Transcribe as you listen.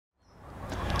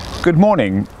Good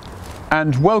morning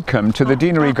and welcome to the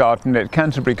Deanery Garden at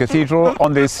Canterbury Cathedral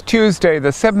on this Tuesday the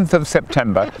 7th of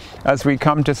September as we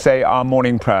come to say our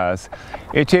morning prayers.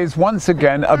 It is once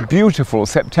again a beautiful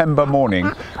September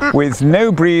morning with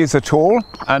no breeze at all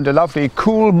and a lovely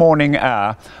cool morning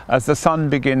air as the sun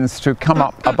begins to come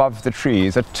up above the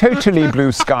trees. A totally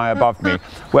blue sky above me.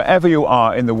 Wherever you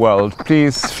are in the world,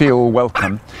 please feel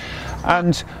welcome.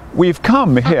 And we've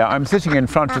come here, I'm sitting in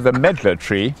front of the medlar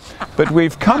tree, but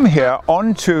we've come here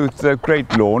onto the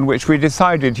great lawn, which we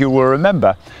decided, you will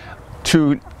remember,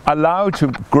 to allow to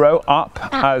grow up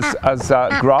as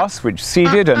grass, which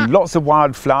seeded, and lots of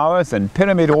wild flowers and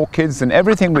pyramid orchids and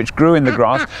everything which grew in the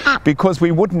grass, because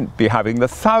we wouldn't be having the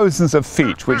thousands of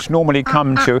feet which normally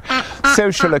come to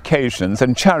social occasions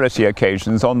and charity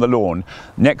occasions on the lawn.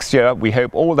 Next year, we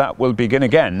hope all that will begin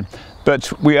again,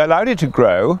 but we allowed it to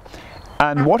grow.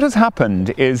 And what has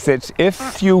happened is that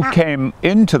if you came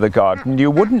into the garden, you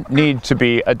wouldn't need to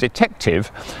be a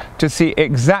detective to see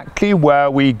exactly where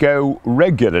we go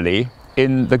regularly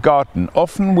in the garden,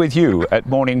 often with you at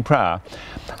morning prayer,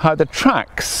 how the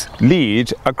tracks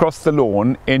lead across the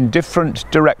lawn in different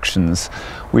directions.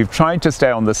 We've tried to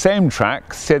stay on the same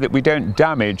track so that we don't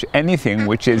damage anything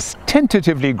which is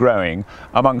tentatively growing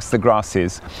amongst the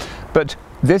grasses. But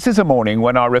this is a morning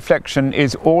when our reflection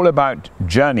is all about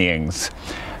journeyings,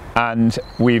 and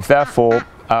we've therefore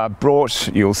brought,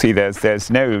 you'll see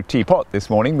there's no teapot this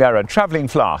morning, there are travelling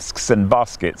flasks and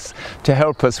baskets to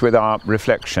help us with our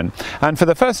reflection. And for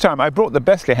the first time I brought the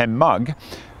Bethlehem mug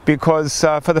because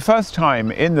for the first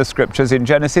time in the scriptures in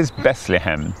Genesis,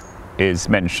 Bethlehem is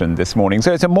mentioned this morning.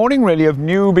 So it's a morning really of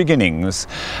new beginnings,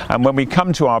 and when we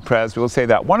come to our prayers we'll say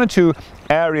that one or two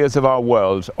areas of our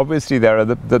world, obviously there are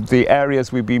the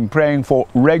areas we've been praying for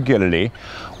regularly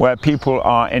where people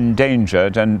are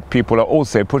endangered, and people are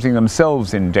also putting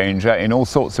themselves in danger in all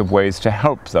sorts of ways to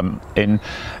help them in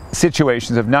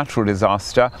situations of natural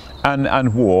disaster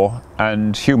and war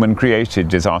and human created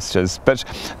disasters. But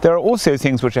there are also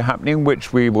things which are happening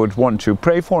which we would want to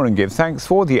pray for and give thanks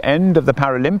for. The end of the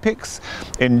Paralympics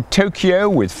in Tokyo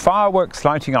with fireworks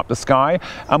lighting up the sky,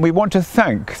 and we want to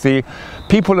thank the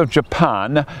people of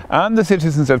Japan and the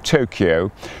citizens of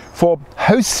Tokyo for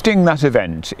hosting that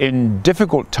event in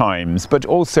difficult times, but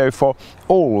also for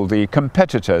all the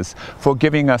competitors for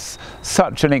giving us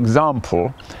such an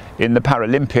example in the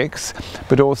Paralympics,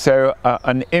 but also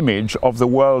an image of the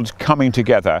world coming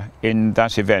together in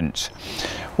that event.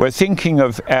 We're thinking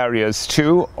of areas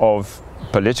too of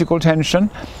political tension.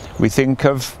 We think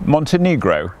of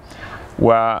Montenegro,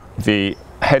 where the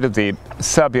head of the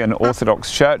Serbian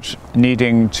Orthodox Church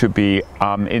needing to be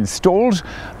installed.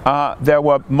 There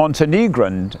were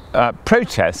Montenegrin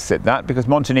protests at that, because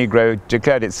Montenegro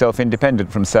declared itself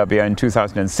independent from Serbia in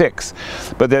 2006.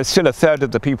 But there's still a third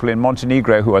of the people in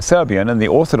Montenegro who are Serbian, and the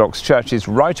Orthodox Church is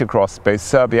right across both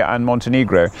Serbia and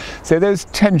Montenegro. So those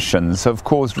tensions have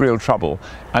caused real trouble,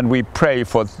 and we pray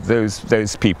for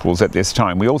those peoples at this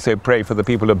time. We also pray for the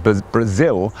people of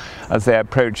Brazil as they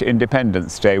approach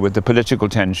Independence Day with the political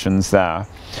tensions there.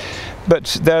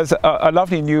 But there's a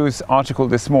lovely news article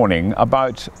this morning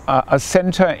about a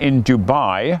centre in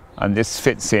Dubai, and this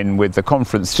fits in with the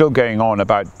conference still going on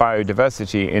about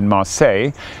biodiversity in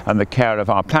Marseille and the care of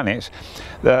our planet.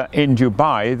 In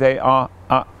Dubai they are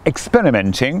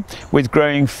experimenting with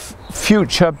growing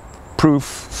future-proof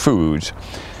food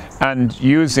and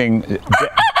using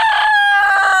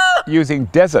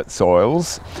desert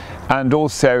soils and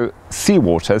also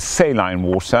seawater, saline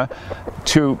water,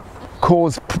 to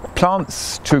cause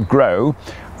plants to grow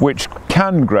which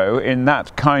can grow in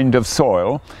that kind of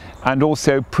soil and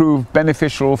also prove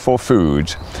beneficial for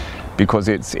food, because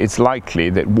it's likely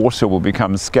that water will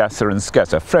become scarcer and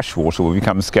scarcer, fresh water will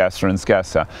become scarcer and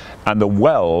scarcer, and the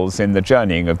wells in the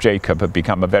journeying of Jacob have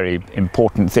become a very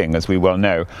important thing, as we well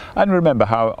know. And remember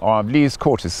how our Lees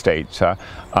Court estate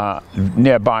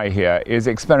nearby here is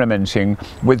experimenting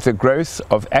with the growth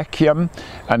of echium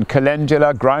and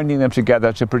calendula, grinding them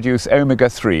together to produce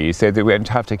omega-3, so that we don't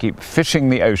have to keep fishing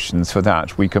the oceans for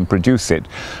that. We can produce it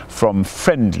from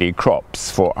friendly crops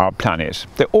for our planet.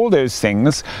 All those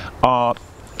things are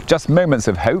just moments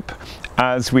of hope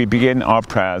as we begin our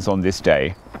prayers on this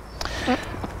day.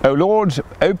 O Lord,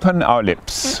 open our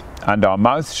lips, and our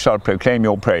mouth shall proclaim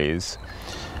your praise.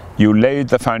 You laid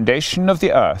the foundation of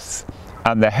the earth,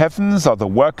 and the heavens are the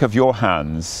work of your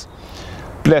hands.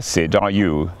 Blessed are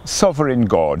you, sovereign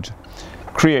God,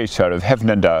 creator of heaven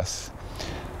and earth.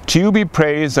 To you be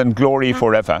praise and glory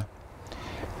forever.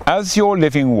 As your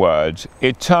living word,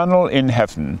 eternal in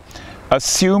heaven,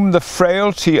 assume the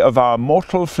frailty of our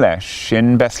mortal flesh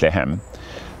in Bethlehem.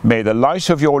 May the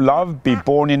light of your love be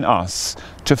born in us,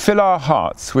 to to fill our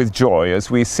hearts with joy as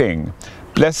we sing,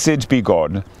 "Blessed be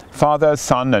God, Father,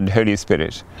 Son, and Holy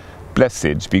Spirit.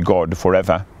 Blessed be God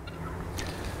forever."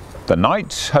 The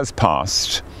night has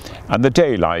passed, and the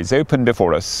day lies open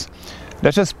before us.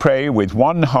 Let us pray with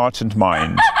one heart and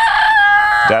mind.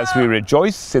 And as we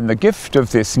rejoice in the gift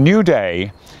of this new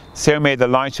day, so may the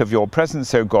light of your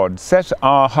presence, O God, set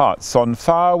our hearts on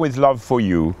fire with love for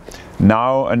you,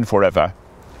 now and forever.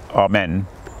 Amen.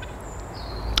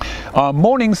 Our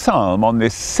morning psalm on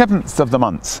this 7th of the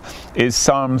month is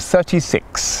Psalm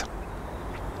 36.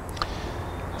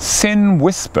 Sin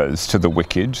whispers to the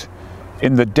wicked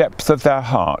in the depth of their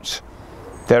heart.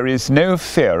 There is no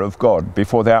fear of God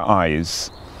before their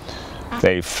eyes.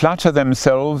 They flatter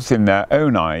themselves in their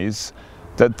own eyes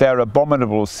that their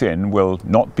abominable sin will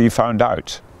not be found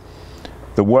out.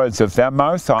 The words of their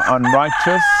mouth are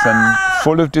unrighteous and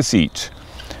full of deceit.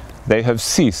 They have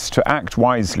ceased to act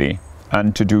wisely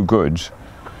and to do good.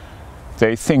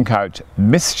 They think out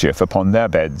mischief upon their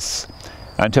beds,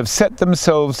 and have set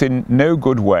themselves in no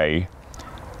good way,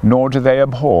 nor do they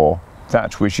abhor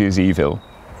that which is evil.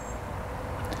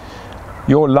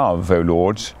 Your love, O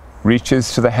Lord,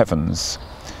 reaches to the heavens,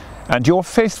 and your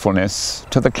faithfulness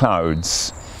to the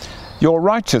clouds. Your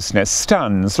righteousness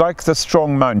stands like the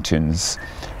strong mountains,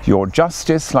 your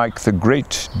justice like the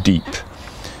great deep.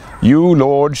 You,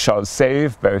 Lord, shall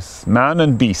save both man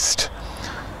and beast.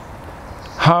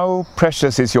 How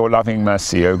precious is your loving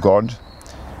mercy, O God!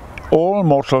 All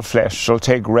mortal flesh shall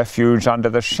take refuge under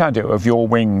the shadow of your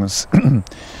wings.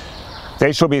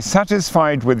 They shall be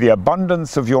satisfied with the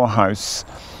abundance of your house.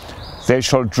 They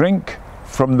shall drink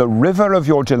from the river of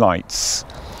your delights.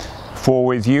 For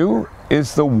with you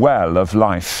is the well of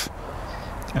life,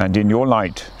 and in your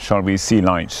light shall we see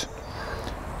light.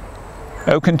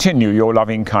 O continue your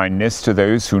loving kindness to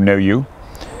those who know you,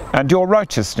 and your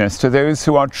righteousness to those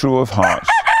who are true of heart.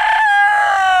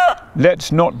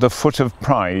 Let not the foot of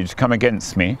pride come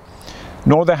against me,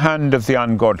 nor the hand of the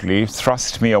ungodly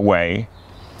thrust me away.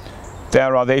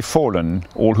 There are they fallen,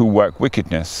 all who work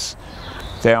wickedness.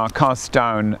 They are cast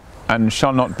down and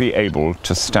shall not be able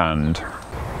to stand.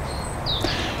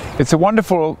 It's a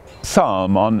wonderful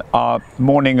psalm on our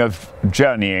morning of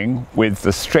journeying with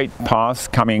the straight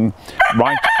path coming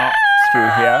right up through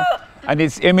here. And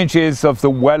it's images of the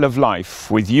well of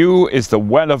life. With you is the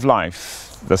well of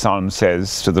life, the psalm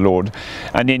says to the Lord,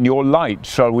 and in your light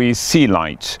shall we see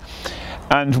light.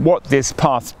 And what this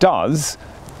path does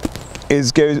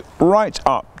is goes right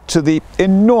up to the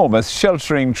enormous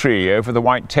sheltering tree over the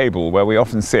white table where we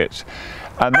often sit.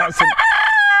 And that's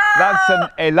an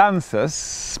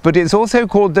ailanthus, but it's also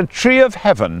called the tree of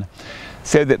heaven,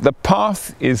 so that the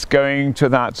path is going to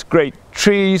that great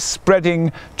tree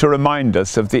spreading to remind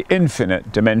us of the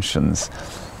infinite dimensions,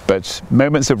 but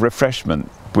moments of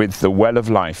refreshment with the well of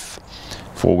life.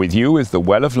 For with you is the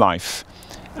well of life,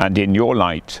 and in your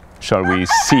light shall we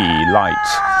see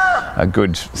light. A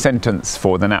good sentence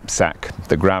for the knapsack,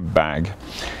 the grab bag.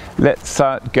 Let's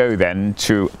go then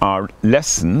to our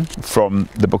lesson from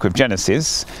the book of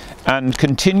Genesis and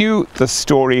continue the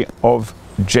story of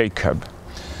Jacob.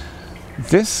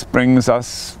 This brings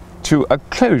us to a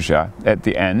closure at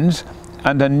the end,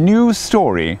 and a new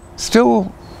story,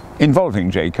 still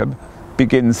involving Jacob,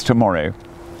 begins tomorrow.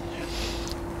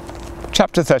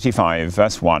 Chapter 35,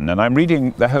 verse 1, and I'm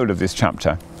reading the whole of this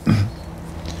chapter.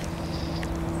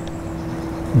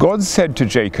 God said to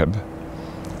Jacob,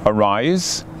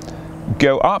 "Arise,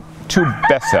 go up to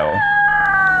Bethel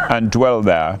and dwell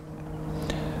there.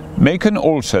 Make an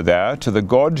altar there to the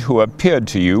God who appeared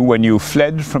to you when you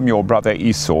fled from your brother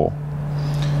Esau."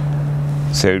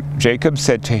 So Jacob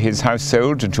said to his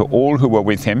household and to all who were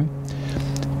with him,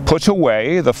 "Put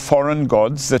away the foreign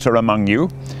gods that are among you,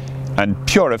 and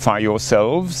purify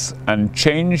yourselves, and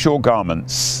change your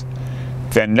garments.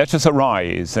 Then let us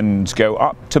arise and go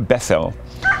up to Bethel,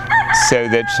 so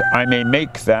that I may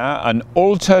make there an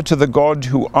altar to the God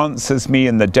who answers me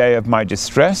in the day of my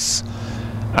distress,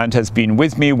 and has been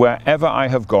with me wherever I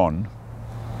have gone."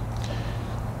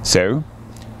 So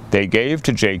they gave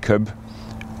to Jacob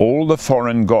all the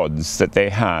foreign gods that they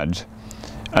had,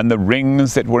 and the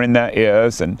rings that were in their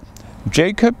ears, and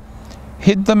Jacob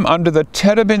hid them under the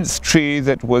terebinth tree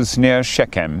that was near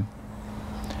Shechem.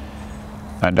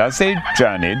 And as they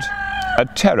journeyed, a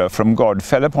terror from God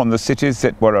fell upon the cities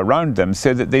that were around them,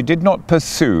 so that they did not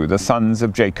pursue the sons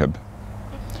of Jacob.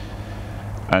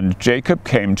 And Jacob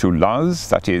came to Luz,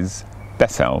 that is,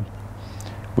 Bethel,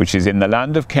 which is in the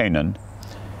land of Canaan,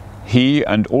 he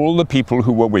and all the people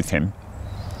who were with him.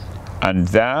 And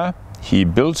there he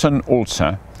built an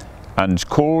altar, and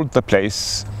called the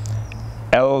place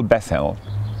El Bethel,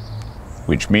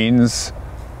 which means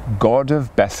God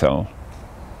of Bethel,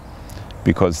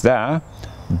 because there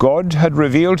God had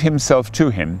revealed himself to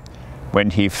him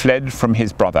when he fled from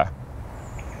his brother.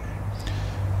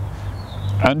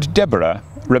 And Deborah,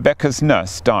 Rebekah's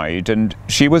nurse, died, and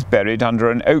she was buried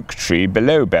under an oak tree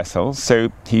below Bethel, so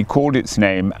he called its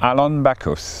name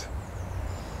Allon-Bacuth.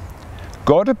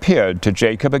 God appeared to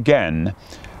Jacob again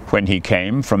when he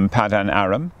came from Paddan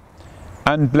Aram,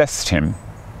 and blessed him.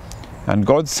 And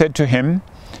God said to him,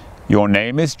 "Your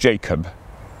name is Jacob,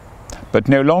 but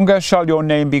no longer shall your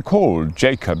name be called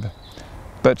Jacob,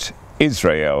 but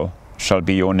Israel shall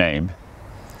be your name."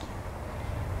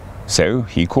 So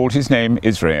he called his name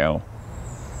Israel.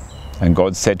 And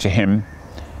God said to him,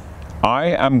 "I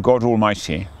am God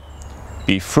Almighty.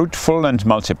 Be fruitful and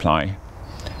multiply.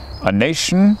 A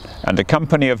nation and a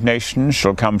company of nations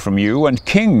shall come from you, and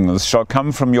kings shall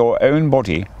come from your own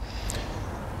body.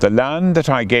 The land that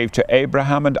I gave to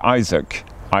Abraham and Isaac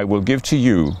I will give to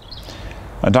you,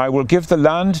 and I will give the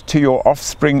land to your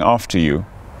offspring after you."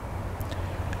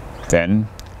 Then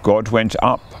God went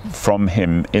up from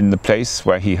him in the place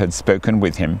where he had spoken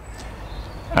with him,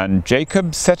 and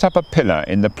Jacob set up a pillar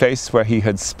in the place where he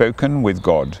had spoken with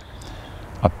God,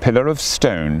 a pillar of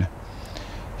stone.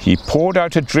 He poured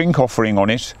out a drink offering on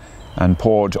it, and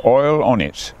poured oil on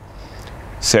it.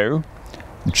 So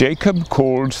Jacob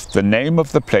called the name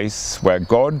of the place where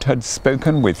God had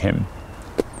spoken with him,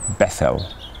 Bethel.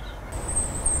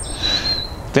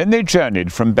 Then they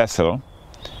journeyed from Bethel,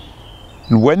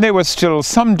 and when they were still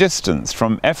some distance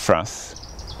from Ephrath,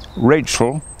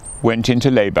 Rachel went into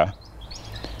labour,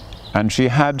 and she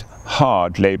had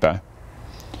hard labour.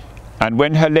 And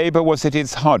when her labour was at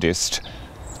its hardest,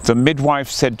 the midwife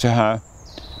said to her,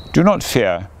 "Do not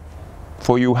fear,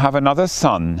 for you have another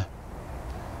son."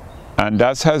 And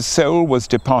as her soul was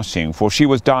departing, for she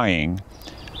was dying,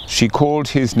 she called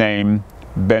his name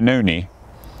Benoni,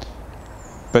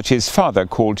 but his father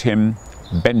called him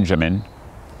Benjamin.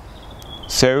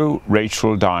 So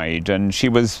Rachel died, and she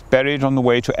was buried on the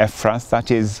way to Ephrath, that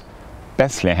is,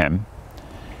 Bethlehem.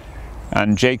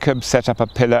 And Jacob set up a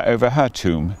pillar over her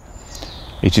tomb.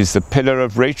 It is the pillar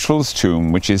of Rachel's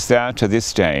tomb, which is there to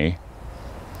this day.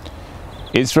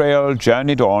 Israel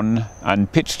journeyed on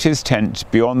and pitched his tent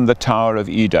beyond the Tower of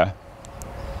Eder.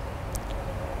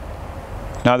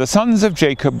 Now the sons of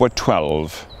Jacob were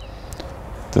 12.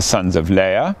 The sons of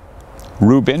Leah,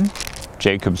 Reuben,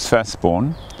 Jacob's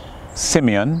firstborn,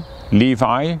 Simeon,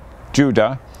 Levi,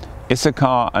 Judah,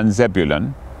 Issachar and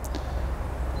Zebulun.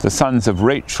 The sons of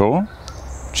Rachel,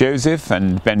 Joseph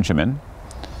and Benjamin.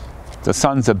 The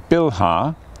sons of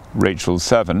Bilhah, Rachel's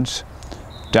servant,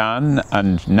 Dan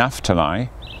and Naphtali.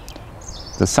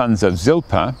 The sons of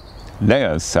Zilpah,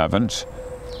 Leah's servant,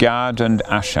 Gad and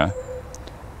Asher.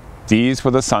 These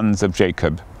were the sons of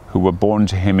Jacob, who were born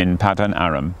to him in Paddan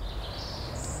Aram.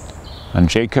 And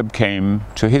Jacob came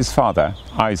to his father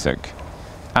Isaac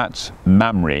at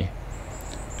Mamre,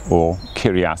 or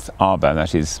Kiriath Arba,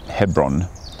 that is Hebron,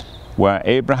 where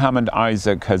Abraham and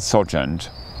Isaac had sojourned.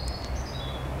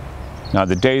 Now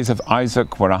the days of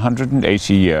Isaac were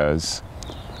 180 years,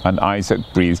 and Isaac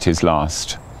breathed his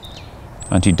last.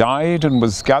 And he died and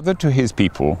was gathered to his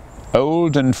people,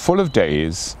 old and full of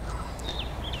days.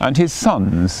 And his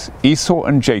sons, Esau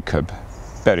and Jacob,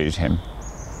 buried him.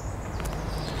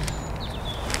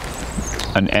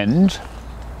 An end,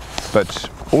 but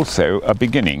also a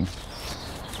beginning.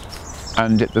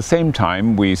 And at the same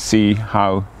time we see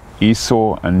how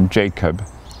Esau and Jacob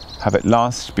have at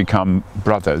last become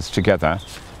brothers together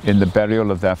in the burial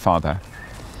of their father.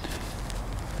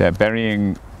 They're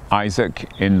burying Isaac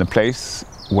in the place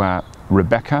where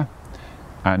Rebekah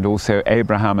and also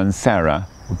Abraham and Sarah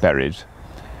were buried.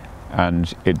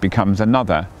 And it becomes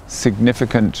another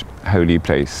significant holy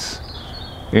place.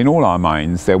 In all our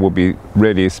minds there will be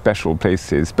really special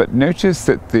places, but notice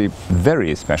that the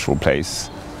very special place,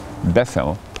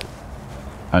 Bethel,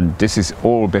 and this is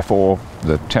all before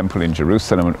the temple in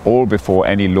Jerusalem and all before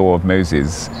any law of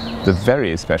Moses, the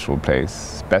very special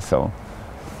place, Bethel,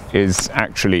 is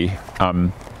actually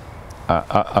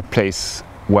a place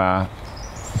where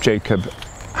Jacob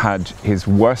had his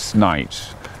worst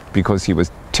night because he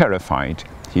was terrified.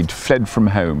 He'd fled from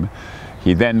home.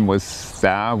 He then was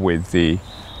there with the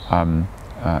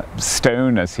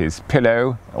stone as his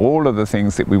pillow, all of the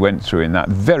things that we went through in that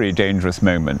very dangerous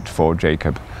moment for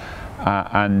Jacob.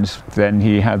 And then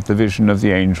he had the vision of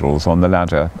the angels on the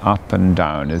ladder, up and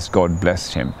down, as God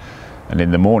blessed him. And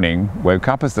in the morning, woke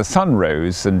up as the sun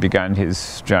rose and began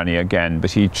his journey again.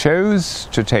 But he chose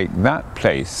to take that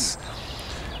place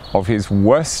of his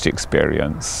worst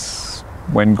experience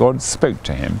when God spoke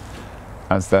to him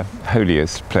as the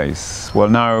holiest place. Well,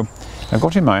 now, I've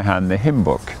got in my hand the hymn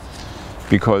book,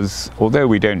 because although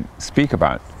we don't speak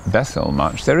about Bethel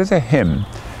much, there is a hymn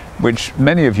which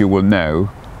many of you will know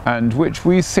and which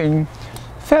we sing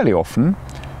fairly often,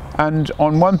 and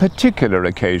on one particular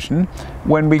occasion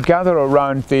when we gather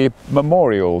around the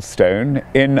memorial stone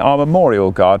in our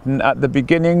memorial garden at the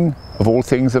beginning of all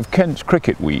things of Kent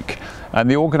Cricket Week. And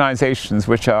the organisations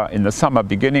which are in the summer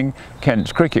beginning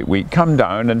Kent Cricket Week come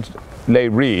down and lay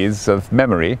wreaths of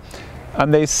memory,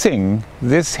 and they sing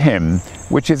this hymn,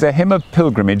 which is a hymn of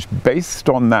pilgrimage based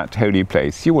on that holy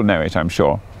place. You will know it, I'm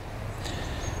sure.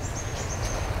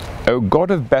 O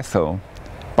God of Bethel,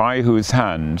 by whose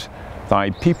hand thy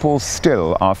people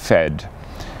still are fed,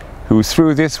 who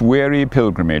through this weary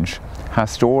pilgrimage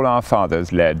hast all our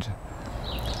fathers led,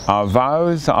 our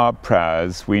vows, our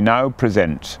prayers we now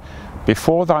present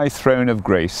before thy throne of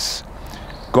grace.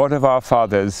 God of our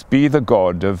fathers, be the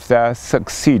God of their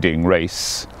succeeding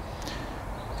race.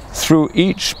 Through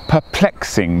each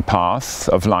perplexing path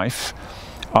of life,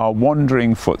 our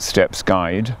wandering footsteps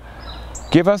guide.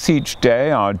 Give us each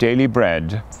day our daily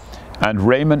bread, and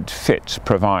raiment fit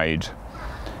provide.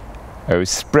 O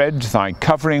spread thy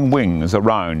covering wings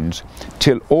around,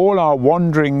 till all our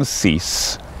wanderings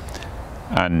cease,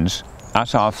 and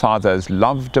at our Father's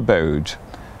loved abode,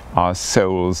 our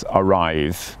souls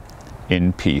arrive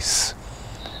in peace.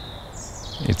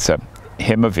 It's a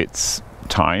hymn of its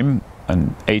time,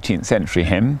 an 18th century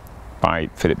hymn by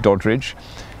Philip Doddridge,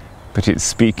 but it's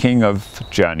speaking of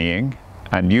journeying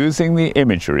and using the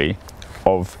imagery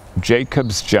of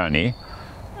Jacob's journey,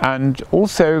 and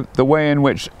also the way in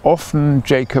which often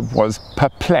Jacob was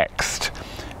perplexed,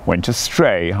 went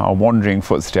astray, our wandering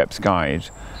footsteps guide,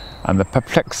 and the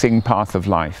perplexing path of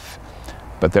life.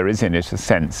 But there is in it a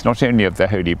sense not only of the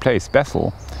holy place,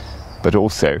 Bethel, but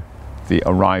also the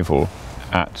arrival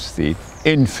at the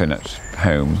infinite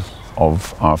home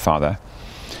of our Father.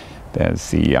 There's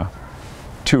the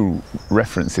two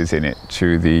references in it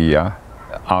to the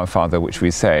Our Father which we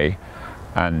say,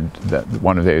 and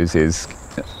one of those is,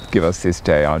 give us this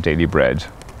day our daily bread,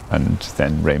 and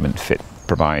then raiment fit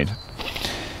provide.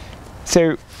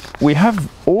 So we have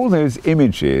all those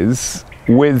images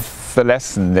with the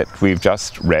lesson that we've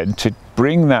just read to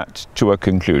bring that to a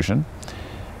conclusion.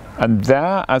 And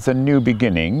there, as a new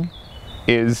beginning,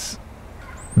 is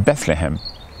Bethlehem,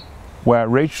 where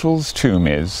Rachel's tomb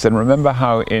is. And remember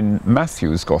how in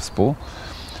Matthew's Gospel,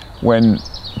 when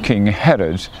King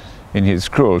Herod, in his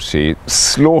cruelty,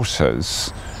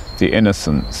 slaughters the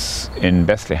innocents in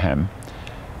Bethlehem,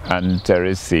 and there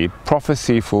is the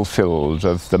prophecy fulfilled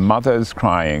of the mothers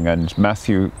crying, and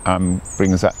Matthew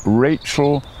brings up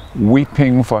Rachel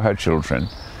weeping for her children.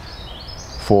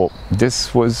 For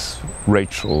this was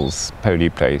Rachel's holy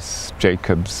place,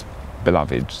 Jacob's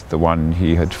beloved, the one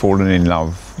he had fallen in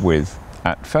love with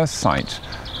at first sight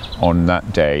on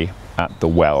that day at the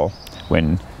well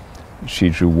when she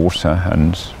drew water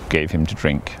and gave him to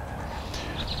drink.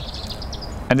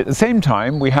 And at the same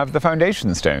time we have the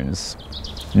foundation stones,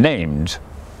 named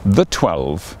the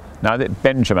 12. Now that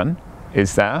Benjamin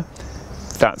is there,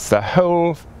 that's the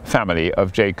whole family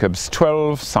of Jacob's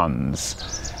 12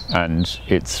 sons. And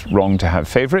it's wrong to have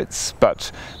favourites,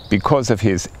 but because of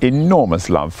his enormous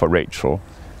love for Rachel,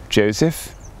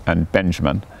 Joseph and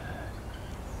Benjamin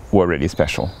were really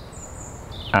special.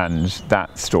 And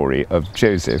that story of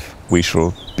Joseph we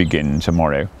shall begin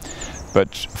tomorrow.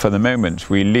 But for the moment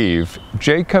we leave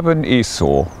Jacob and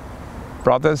Esau,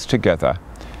 brothers together,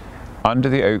 under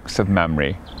the oaks of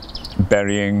Mamre,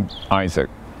 burying Isaac,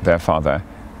 their father,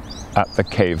 at the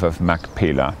cave of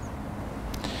Machpelah.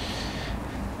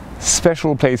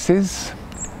 Special places,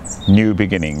 new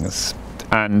beginnings,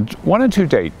 and one or two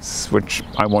dates which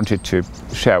I wanted to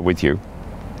share with you.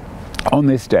 On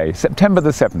this day, September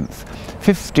the 7th,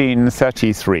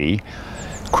 1533,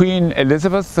 Queen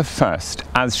Elizabeth I,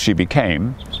 as she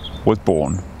became, was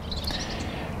born.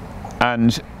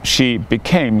 And she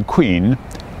became queen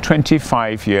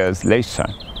 25 years later.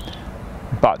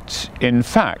 But in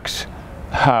fact,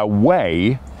 her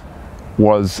way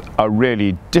was a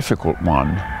really difficult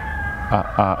one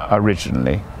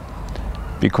originally,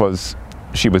 because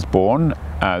she was born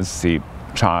as the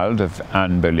child of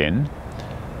Anne Boleyn,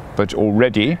 but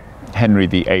already Henry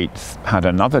VIII had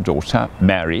another daughter,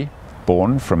 Mary,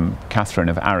 born from Catherine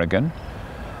of Aragon,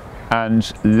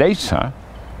 and later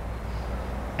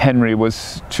Henry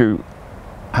was to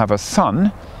have a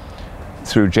son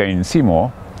through Jane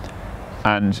Seymour,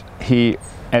 and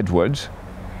Edward,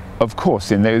 of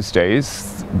course in those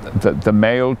days the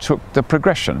male took the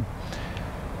progression,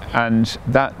 and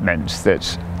that meant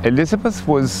that Elizabeth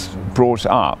was brought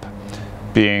up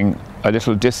being a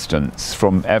little distance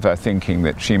from ever thinking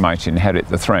that she might inherit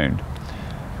the throne.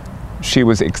 She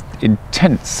was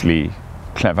intensely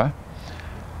clever,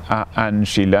 and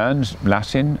she learned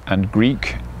Latin and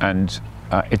Greek and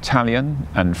Italian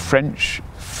and French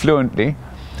fluently.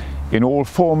 In all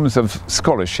forms of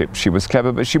scholarship she was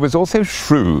clever, but she was also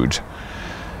shrewd.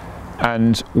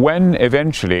 And when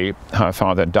eventually her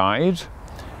father died,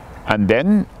 and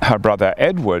then her brother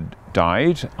Edward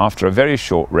died after a very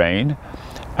short reign,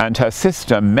 and her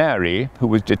sister Mary, who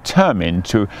was determined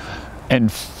to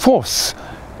enforce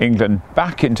England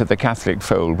back into the Catholic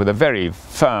fold with a very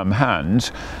firm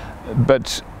hand,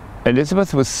 but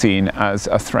Elizabeth was seen as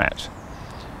a threat.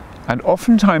 And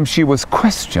oftentimes she was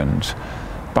questioned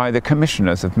by the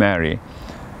commissioners of Mary,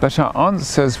 but her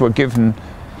answers were given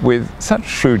with such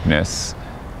shrewdness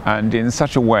and in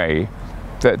such a way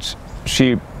that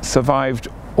she survived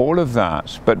all of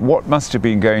that. But what must have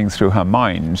been going through her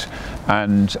mind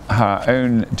and her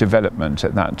own development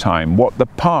at that time, what the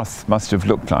path must have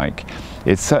looked like,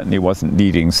 it certainly wasn't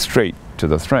leading straight to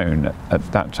the throne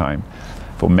at that time.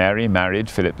 For Mary married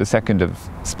Philip II of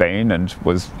Spain, and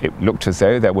it looked as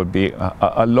though there would be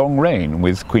a long reign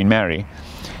with Queen Mary.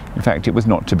 In fact, it was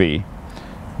not to be.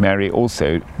 Mary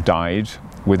also died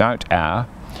without heir,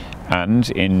 and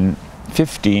in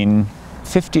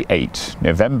 1558,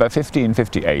 November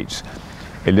 1558,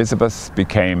 Elizabeth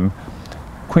became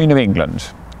Queen of England,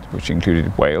 which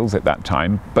included Wales at that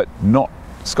time, but not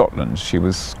Scotland. She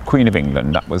was Queen of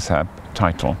England, that was her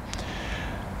title.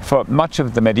 For much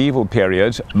of the medieval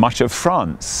period, much of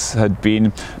France had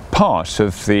been part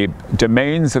of the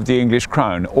domains of the English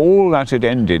crown. All that had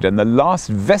ended, and the last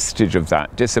vestige of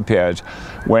that disappeared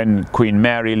when Queen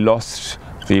Mary lost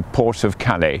the port of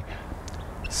Calais.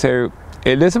 So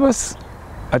Elizabeth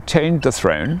attained the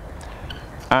throne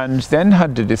and then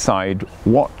had to decide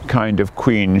what kind of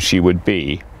queen she would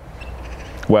be.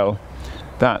 Well,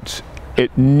 that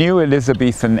new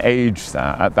Elizabethan age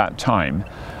there at that time,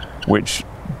 which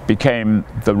became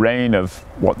the reign of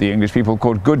what the English people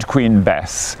called Good Queen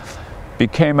Bess,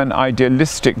 became an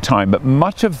idealistic time. But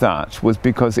much of that was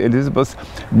because Elizabeth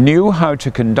knew how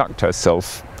to conduct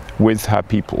herself with her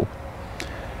people.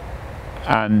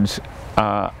 And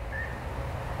a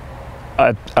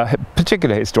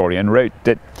particular historian wrote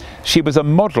that she was a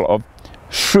model of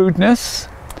shrewdness,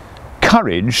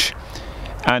 courage,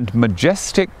 and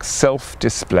majestic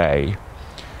self-display.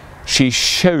 She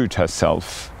showed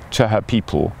herself to her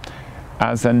people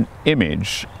as an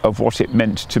image of what it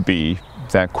meant to be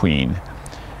their queen.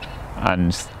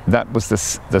 And that was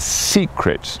the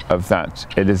secret of that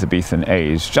Elizabethan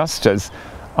age, just as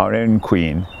our own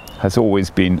queen has always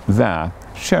been there,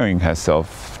 showing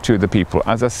herself to the people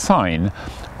as a sign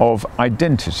of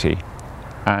identity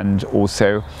and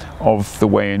also of the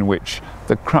way in which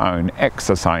the crown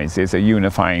exercises a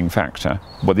unifying factor.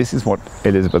 Well, this is what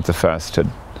Elizabeth I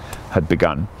had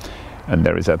begun. And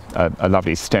there is a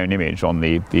lovely stone image on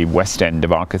the west end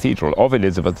of our cathedral of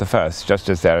Elizabeth I, just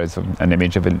as there is an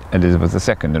image of Elizabeth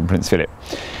II and Prince Philip.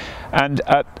 And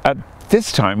at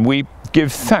this time we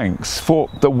give thanks for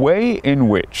the way in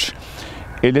which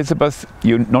Elizabeth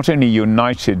not only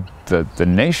united the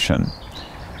nation,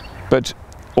 but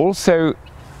also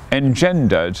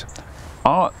engendered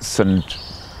arts and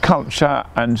culture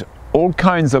and all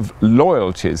kinds of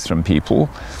loyalties from people.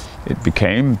 It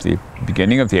became the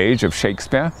beginning of the age of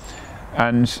Shakespeare,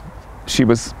 and she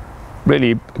was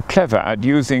really clever at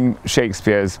using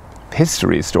Shakespeare's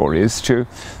history stories to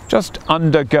just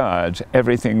undergird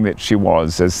everything that she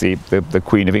was as the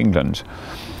Queen of England.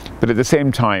 But at the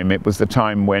same time, it was the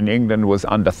time when England was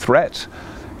under threat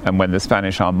and when the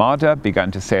Spanish Armada began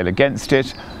to sail against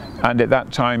it, and at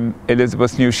that time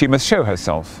Elizabeth knew she must show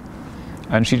herself.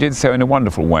 And she did so in a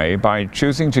wonderful way by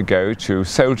choosing to go to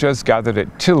soldiers gathered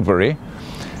at Tilbury,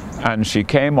 and she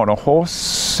came on a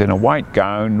horse in a white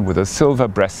gown with a silver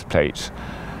breastplate.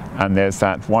 And there's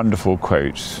that wonderful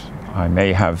quote, "I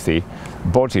may have the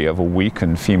body of a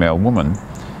weakened female woman,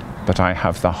 but I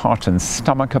have the heart and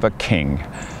stomach of a king,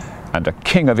 and a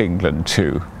king of England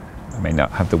too." I may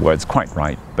not have the words quite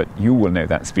right, but you will know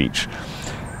that speech.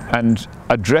 And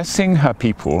addressing her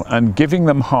people and giving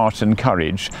them heart and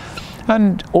courage,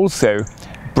 and also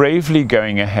bravely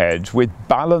going ahead with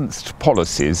balanced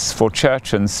policies for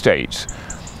church and state,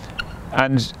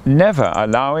 and never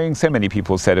allowing, so many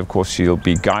people said of course she'll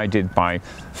be guided by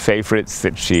favourites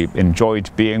that she enjoyed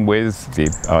being with, the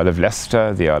Earl of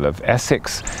Leicester, the Earl of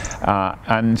Essex,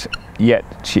 and yet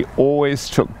she always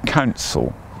took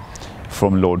counsel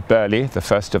from Lord Burleigh, the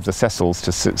first of the Cecils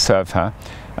to serve her,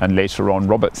 and later on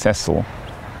Robert Cecil.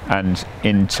 And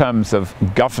in terms of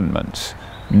government,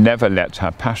 never let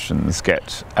her passions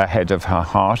get ahead of her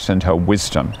heart and her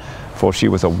wisdom, for she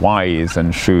was a wise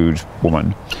and shrewd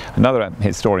woman. Another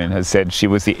historian has said she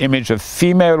was the image of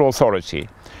female authority,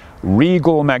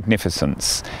 regal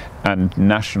magnificence, and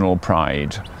national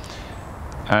pride.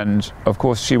 And of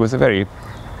course she was a very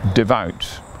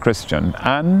devout Christian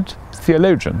and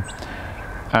theologian,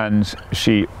 and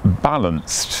she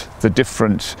balanced the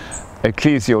different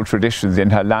ecclesial traditions in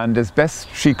her land as best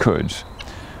she could.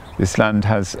 This land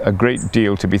has a great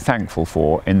deal to be thankful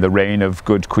for in the reign of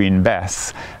good Queen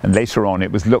Bess, and later on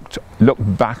it was looked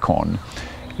back on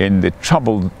in the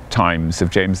troubled times of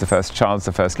James I, Charles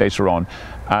I later on,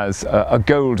 as a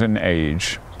golden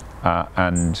age.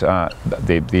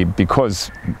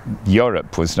 Because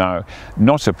Europe was now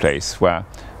not a place where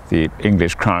the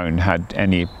English crown had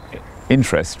any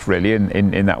interest really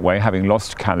in that way, having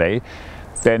lost Calais,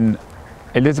 then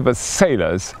Elizabeth's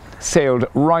sailors sailed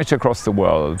right across the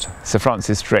world, Sir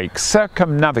Francis Drake,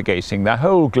 circumnavigating the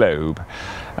whole globe,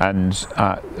 and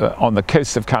on the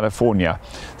coast of California,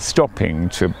 stopping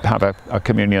to have a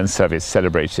communion service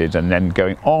celebrated, and then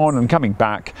going on and coming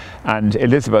back. And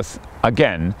Elizabeth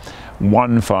again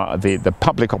won for the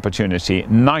public opportunity,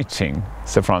 knighting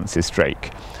Sir Francis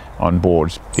Drake on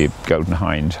board the Golden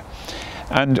Hind.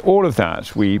 And all of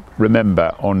that we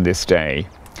remember on this day.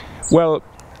 Well,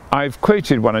 I've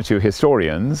quoted one or two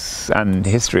historians, and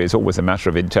history is always a matter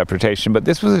of interpretation, but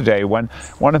this was a day when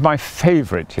one of my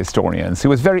favourite historians, who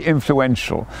was very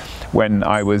influential when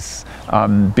I was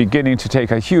beginning to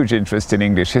take a huge interest in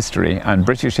English history and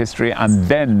British history, and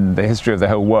then the history of the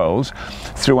whole world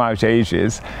throughout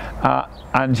ages,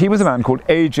 and he was a man called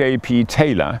A.J.P.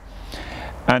 Taylor,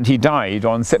 and he died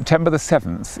on September the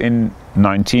 7th in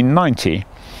 1990.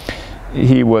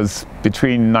 He was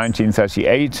between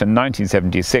 1938 and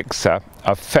 1976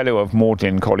 a fellow of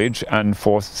Magdalen College, and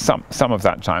for some of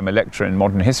that time a lecturer in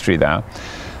modern history there.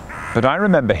 But I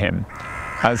remember him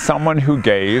as someone who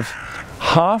gave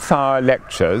half-hour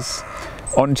lectures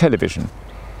on television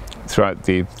throughout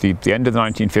the end of the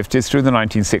 1950s through the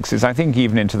 1960s, I think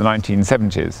even into the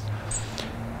 1970s.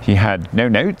 He had no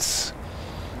notes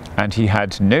and he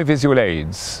had no visual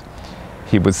aids.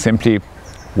 He would simply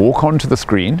walk onto the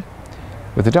screen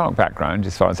with a dark background,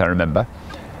 as far as I remember,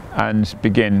 and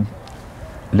begin,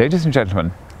 "Ladies and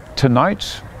gentlemen,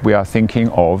 tonight we are thinking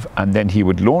of," and then he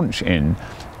would launch in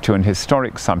to an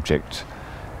historic subject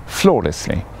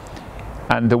flawlessly.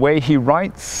 And the way he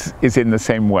writes is in the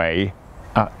same way,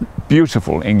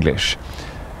 beautiful English.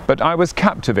 But I was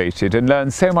captivated and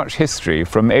learned so much history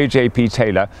from A.J.P.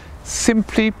 Taylor,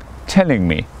 simply telling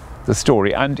me the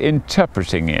story and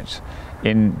interpreting it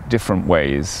in different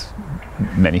ways.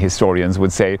 Many historians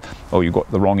would say, "Oh, you got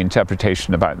the wrong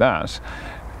interpretation about that."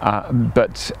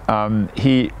 But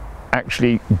he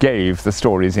actually gave the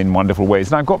stories in wonderful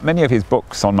ways. And I've got many of his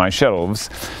books on my shelves,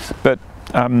 but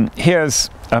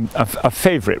here's a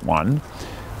favourite one,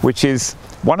 which is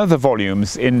one of the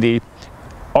volumes in the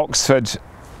Oxford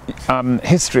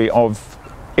History of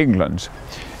England.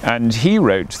 And he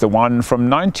wrote the one from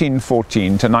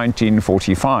 1914 to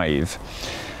 1945.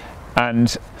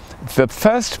 And the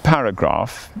first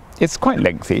paragraph, it's quite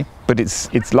lengthy, but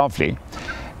it's lovely.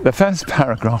 The first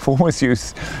paragraph always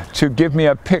used to give me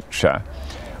a picture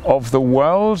of the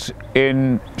world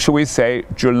in, shall we say,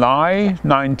 July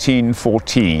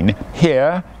 1914,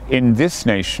 here in this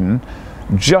nation,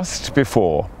 just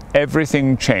before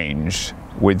everything changed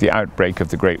with the outbreak of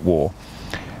the Great War.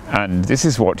 And this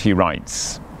is what he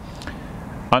writes.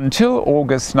 "Until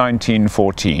August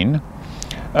 1914,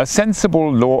 a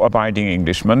sensible, law-abiding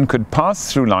Englishman could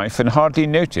pass through life and hardly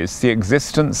notice the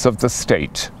existence of the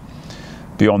state,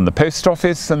 beyond the post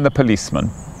office and the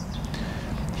policeman.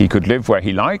 He could live where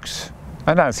he liked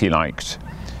and as he liked.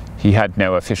 He had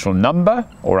no official number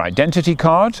or identity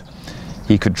card.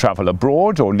 He could travel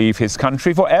abroad or leave his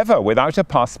country forever without a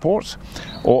passport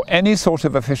or any sort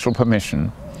of official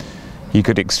permission. He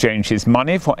could exchange his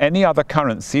money for any other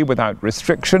currency without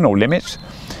restriction or limit.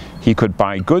 He could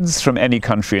buy goods from any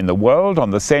country in the world on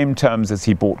the same terms as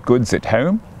he bought goods at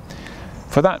home.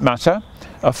 For that matter,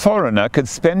 a foreigner could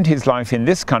spend his life in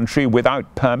this country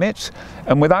without permit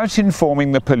and without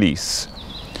informing the police.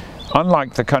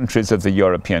 Unlike the countries of the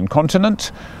European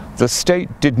continent, the state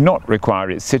did not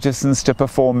require its citizens to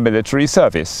perform military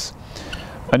service.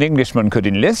 An Englishman could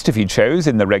enlist if he chose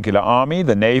in the regular army,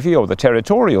 the navy or the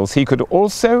territorials. He could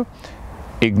also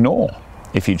ignore,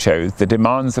 if he chose, the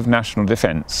demands of national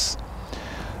defence.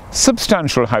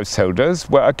 Substantial householders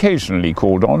were occasionally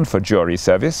called on for jury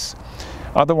service.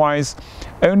 Otherwise,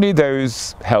 only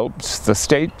those helped the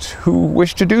state who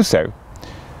wished to do so.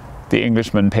 The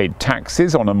Englishman paid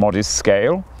taxes on a modest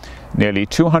scale, nearly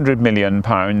 £200 million in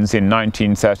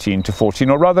 1913 to 14,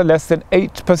 or rather less than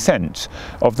 8%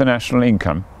 of the national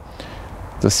income.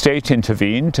 The state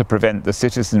intervened to prevent the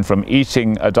citizen from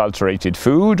eating adulterated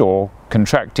food or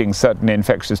contracting certain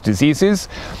infectious diseases.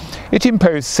 It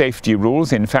imposed safety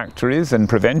rules in factories and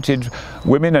prevented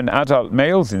women and adult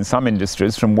males in some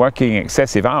industries from working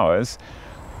excessive hours.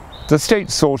 The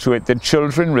state saw to it that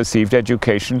children received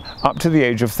education up to the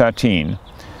age of 13.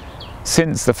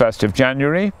 Since the 1st of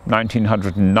January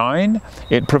 1909,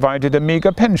 it provided a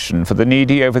meagre pension for the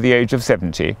needy over the age of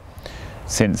 70.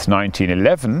 Since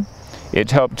 1911, it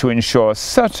helped to insure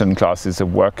certain classes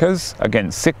of workers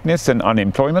against sickness and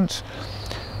unemployment.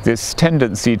 This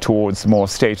tendency towards more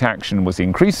state action was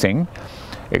increasing.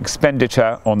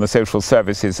 Expenditure on the social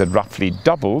services had roughly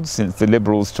doubled since the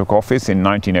Liberals took office in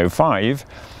 1905,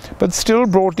 but still,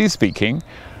 broadly speaking,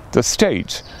 the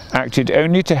state acted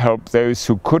only to help those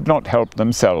who could not help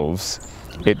themselves.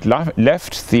 It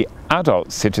left the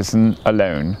adult citizen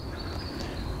alone.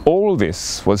 All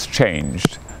this was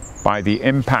changed by the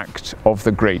impact of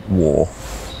the Great War.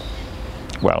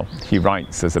 Well, he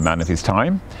writes as a man of his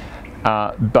time,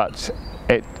 but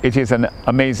it is an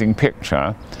amazing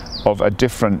picture of a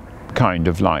different kind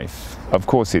of life. Of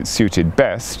course, it suited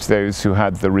best those who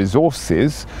had the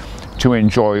resources to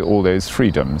enjoy all those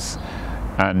freedoms,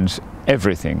 and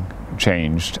everything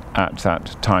changed at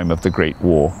that time of the Great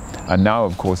War. And now,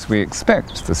 of course, we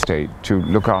expect the state to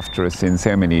look after us in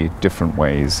so many different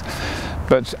ways.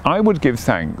 But I would give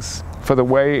thanks for the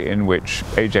way in which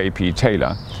A.J.P.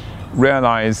 Taylor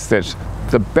realized that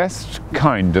the best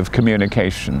kind of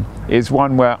communication is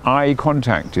one where eye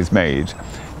contact is made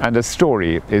and a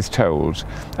story is told,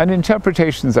 and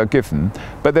interpretations are given,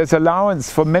 but there's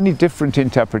allowance for many different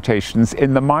interpretations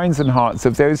in the minds and hearts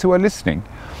of those who are listening.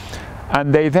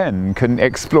 And they then can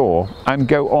explore and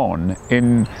go on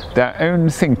in their own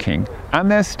thinking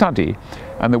and their study,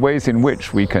 and the ways in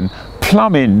which we can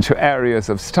plumb into areas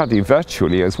of study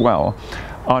virtually as well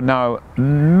are now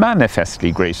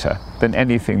manifestly greater than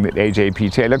anything that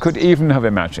A.J.P. Taylor could even have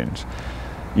imagined.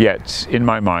 Yet, in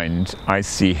my mind, I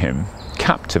see him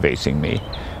captivating me,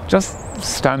 just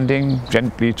standing,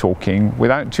 gently talking,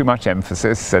 without too much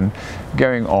emphasis, and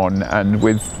going on, and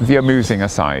with the amusing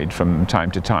aside from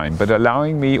time to time, but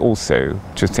allowing me also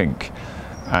to think,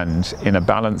 and in a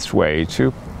balanced way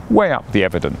to weigh up the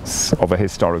evidence of a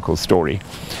historical story.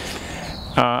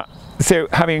 So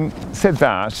having said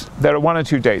that, there are one or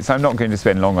two dates I'm not going to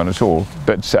spend long on at all,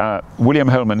 but William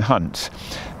Holman Hunt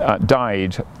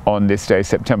died on this day,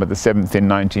 September the 7th in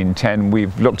 1910.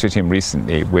 We've looked at him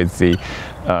recently with the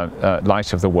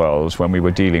Light of the World when we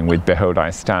were dealing with Behold I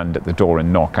Stand at the Door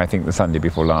and Knock, I think the Sunday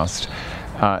before last.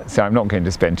 So I'm not going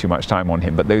to spend too much time on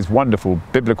him, but those wonderful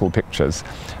biblical pictures.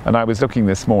 And I was looking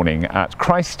this morning at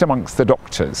Christ amongst the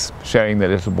doctors, showing the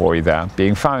little boy there,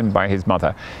 being found by his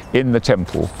mother in the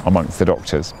temple amongst the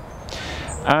doctors.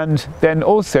 And then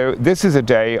also, this is a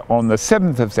day on the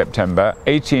 7th of September,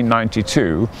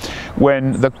 1892,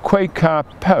 when the Quaker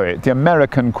poet, the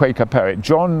American Quaker poet,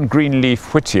 John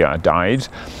Greenleaf Whittier died.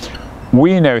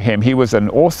 We know him, he was an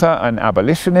author, an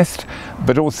abolitionist,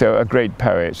 but also a great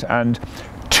poet. And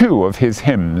two of his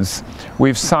hymns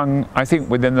we've sung, I think,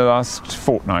 within the last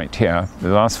fortnight here, the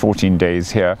last 14 days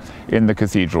here in the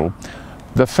cathedral.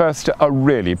 The first, a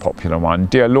really popular one,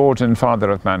 Dear Lord and Father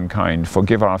of Mankind,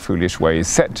 Forgive Our Foolish Ways,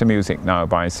 set to music now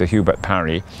by Sir Hubert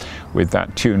Parry with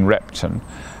that tune Repton.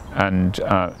 And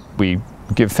we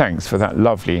give thanks for that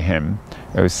lovely hymn,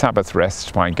 O Sabbath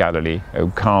rest by Galilee, O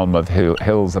calm of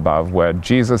hills above, where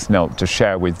Jesus knelt to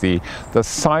share with thee the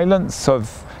silence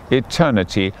of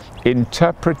eternity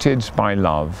interpreted by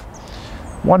love.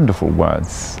 Wonderful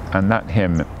words, and that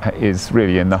hymn is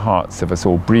really in the hearts of us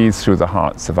all. Breathe through the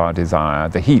hearts of our desire,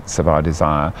 the heats of our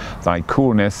desire, thy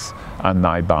coolness and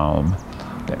thy balm.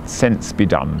 Let sense be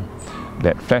dumb,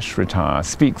 let flesh retire.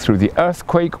 Speak through the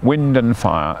earthquake, wind and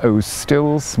fire, O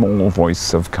still small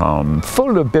voice of calm.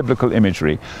 Full of biblical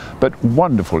imagery, but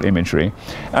wonderful imagery.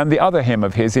 And the other hymn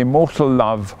of his, Immortal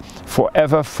Love,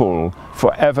 forever full,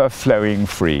 forever flowing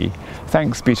free.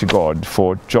 Thanks be to God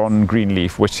for John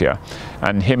Greenleaf Whittier,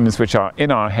 and hymns which are in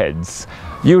our heads,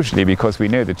 usually because we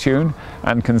know the tune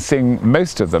and can sing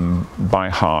most of them by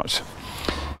heart.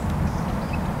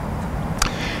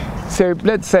 So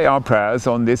let's say our prayers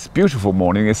on this beautiful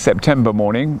morning, this September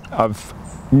morning of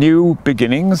new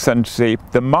beginnings, and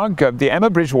the mug, the Emma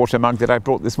Bridgewater mug that I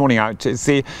brought this morning out is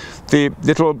the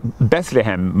little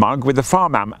Bethlehem mug with the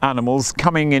farm animals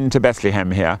coming into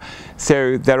Bethlehem here.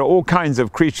 So there are all kinds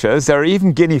of creatures. There are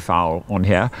even guinea fowl on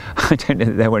here. I don't know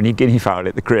that there were any guinea fowl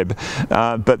at the crib,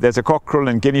 but there's a cockerel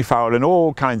and guinea fowl and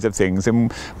all kinds of things,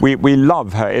 and we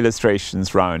love her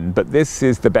illustrations round. But this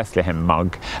is the Bethlehem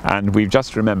mug, and we've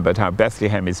just remembered how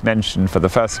Bethlehem is mentioned for the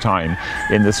first time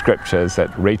in the scriptures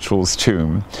at Rachel's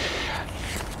tomb.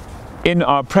 In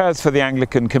our prayers for the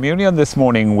Anglican Communion this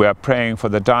morning, we're praying for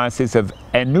the Diocese of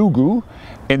Enugu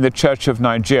in the Church of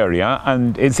Nigeria,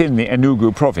 and it's in the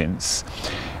Enugu province.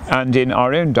 And in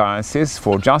our own diocese,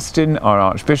 for Justin, our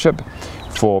Archbishop,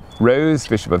 for Rose,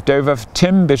 Bishop of Dover,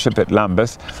 Tim, Bishop at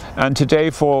Lambeth, and today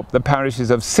for the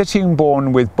parishes of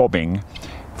Sittingbourne with Bobbing,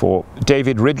 for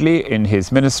David Ridley in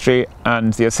his ministry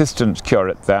and the assistant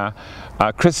curate there,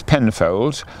 Chris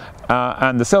Penfold,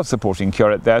 and the self-supporting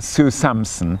curate there, Sue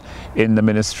Sampson, in the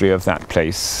ministry of that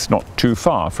place, not too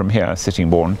far from here,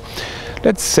 Sittingbourne.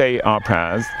 Let's say our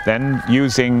prayers then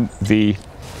using the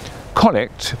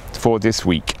collect for this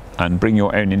week, and bring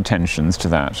your own intentions to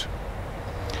that.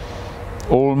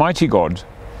 Almighty God,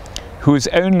 whose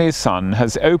only Son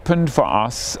has opened for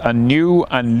us a new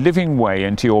and living way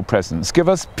into your presence, give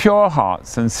us pure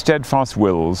hearts and steadfast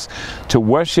wills to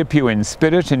worship you in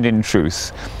spirit and in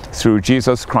truth, through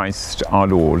Jesus Christ our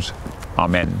Lord.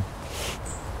 Amen.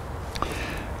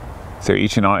 So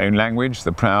each in our own language,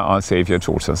 the prayer our Saviour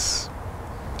taught us.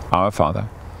 Our Father,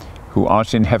 who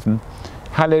art in heaven,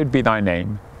 hallowed be thy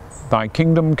name. Thy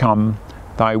kingdom come,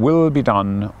 thy will be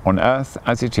done on earth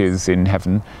as it is in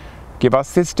heaven. Give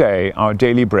us this day our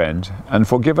daily bread, and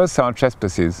forgive us our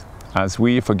trespasses, as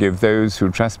we forgive those who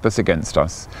trespass against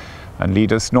us. And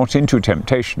lead us not into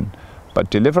temptation, but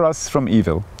deliver us from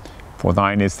evil. For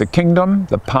thine is the kingdom,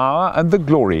 the power, and the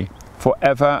glory, for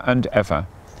ever and ever.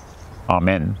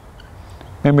 Amen.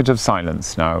 Moment of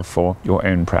silence now for your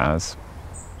own prayers.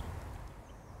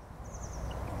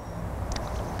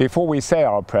 Before we say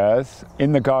our prayers,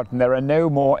 in the garden there are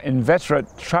no more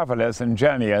inveterate travellers and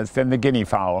journeyers than the guinea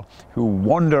fowl, who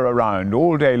wander around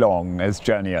all day long as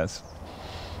journeyers.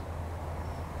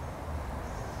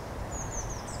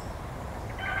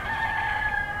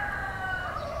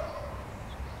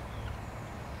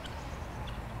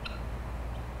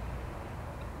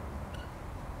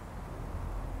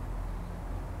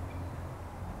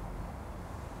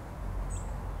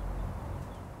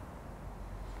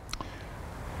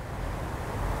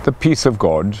 The peace of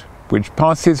God, which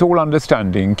passes all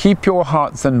understanding, keep your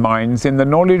hearts and minds in the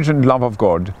knowledge and love of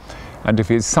God, and of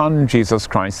his Son, Jesus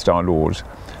Christ our Lord.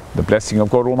 The blessing of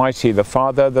God Almighty, the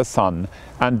Father, the Son,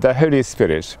 and the Holy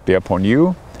Spirit be upon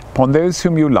you, upon those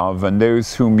whom you love, and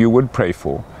those whom you would pray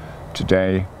for,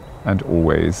 today and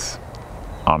always.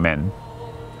 Amen.